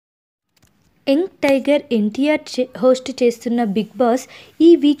Young tiger NTR host చేస్తున్న big boss ఈ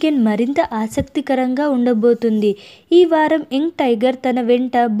weekend మరింత ఆసక్తికరంగా ఉండబోతుంది. ఈ వారం యంగ్ టైగర్ తన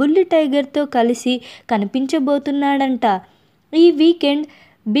వెంట బుల్లి టైగర్తో కలిసి కనిపించబోతున్నాడంట. ఈ వీకెండ్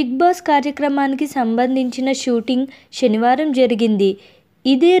బిగ్ బాస్ కార్యక్రమానికి సంబంధించిన షూటింగ్ శనివారం జరిగింది.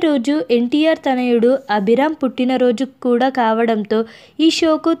 ఇదే రోజు ఎన్టీఆర్ తనయుడు అభిరామ్ పుట్టినరోజు కూడా కావడంతో ఈ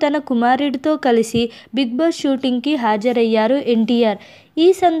షోకు తన కుమారుడితో కలిసి బిగ్ బాస్ షూటింగ్కి హాజరయ్యారు ఎన్టీఆర్. ఈ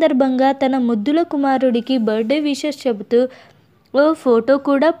సందర్భంగా తన ముద్దుల కుమారుడికి బర్త్డే విషెస్ చెబుతూ ఓ ఫోటో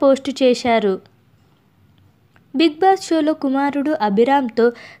కూడా పోస్ట్ చేశారు. బిగ్ బాస్ షోలో కుమారుడు అభిరామ్తో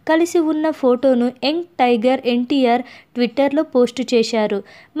కలిసి ఉన్న ఫోటోను యంగ్ టైగర్ ఎన్టీఆర్ ట్విట్టర్లో పోస్టు చేశారు.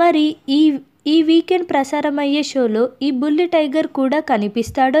 మరి ఈ వీకెండ్ ప్రసారమయ్యే షోలో ఈ బుల్లి టైగర్ కూడా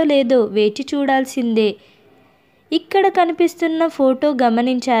కనిపిస్తాడో లేదో వేచి చూడాల్సిందే. ఇక్కడ కనిపిస్తున్న ఫోటో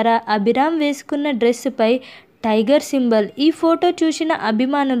గమనించారా? అభిరామ్ వేసుకున్న డ్రెస్సుపై టైగర్ సింబల్. ఈ ఫోటో చూసిన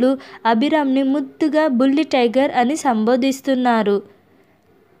అభిమానులు అభిరామ్ని ముద్దుగా బుల్లి టైగర్ అని సంబోధిస్తున్నారు.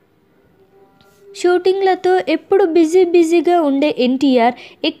 షూటింగ్లతో ఎప్పుడు బిజీగా ఉండే ఎన్టీఆర్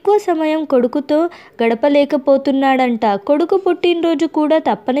ఎక్కువ సమయం కొడుకుతో గడపలేకపోతున్నాడంట. కొడుకు పుట్టినరోజు కూడా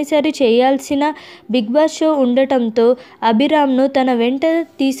తప్పనిసరి చేయాల్సిన బిగ్ బాస్ షో ఉండటంతో అభిరామ్ను తన వెంట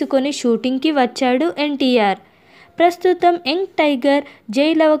తీసుకొని షూటింగ్కి వచ్చాడు ఎన్టీఆర్. ప్రస్తుతం యంగ్ టైగర్ జై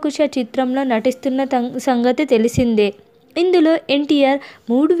లవకుశ చిత్రంలో నటిస్తున్న సంగతి తెలిసిందే. ఇందులో ఎన్టీఆర్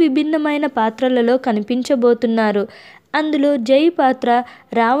 3 విభిన్నమైన పాత్రలలో కనిపించబోతున్నారు. అందులో జై పాత్ర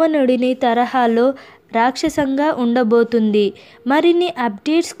రావణుడిని తరహాలో రాక్షసంగా ఉండబోతుంది. మరిన్ని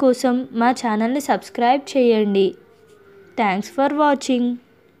అప్డేట్స్ కోసం మా ఛానల్ని సబ్స్క్రైబ్ చేయండి. Thanks for watching.